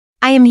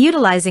I am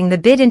utilizing the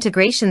Bid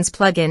Integrations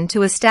plugin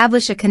to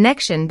establish a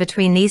connection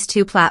between these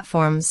two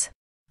platforms.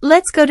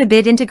 Let's go to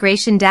Bid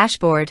Integration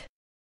Dashboard.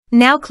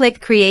 Now click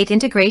Create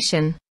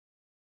Integration.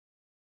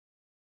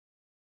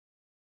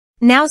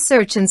 Now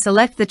search and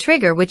select the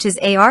trigger, which is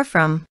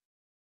ARForms.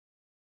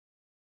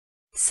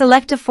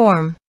 Select a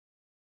form.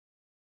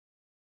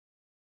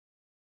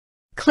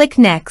 Click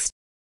Next.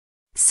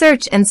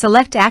 Search and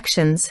select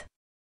Actions.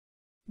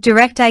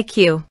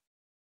 DirectIQ.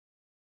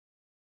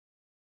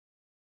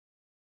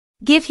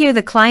 Give here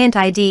the client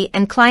ID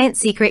and client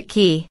secret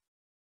key.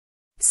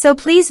 So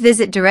please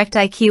visit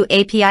DirectIQ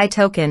API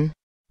token.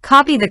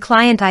 Copy the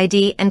client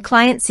ID and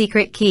client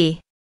secret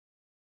key.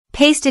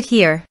 Paste it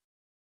here.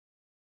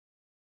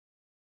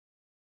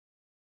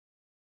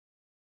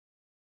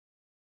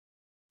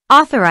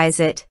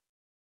 Authorize it.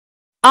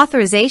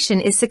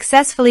 Authorization is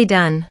successfully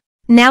done.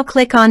 Now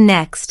click on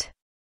Next.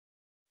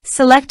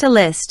 Select a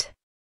list.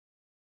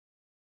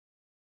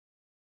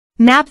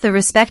 Map the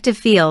respective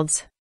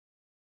fields.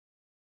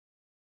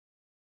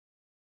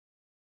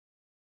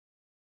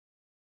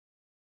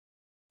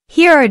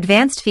 Here are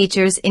advanced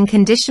features in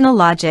conditional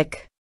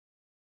logic.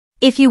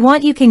 If you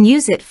want, you can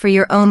use it for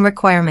your own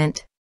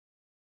requirement.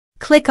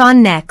 Click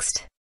on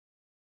Next.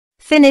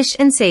 Finish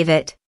and save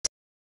it.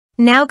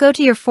 Now go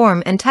to your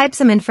form and type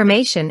some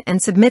information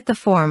and submit the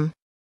form.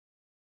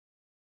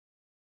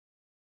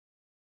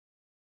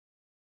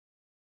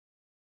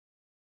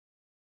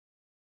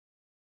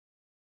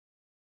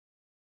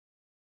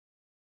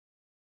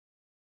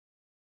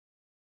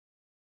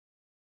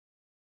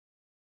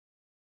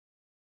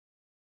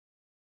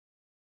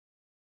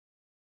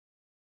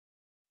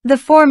 The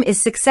form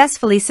is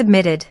successfully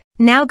submitted.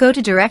 Now go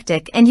to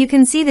DirectIQ and you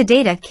can see the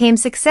data came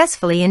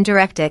successfully in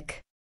DirectIQ.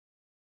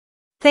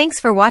 Thanks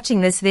for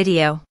watching this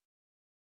video.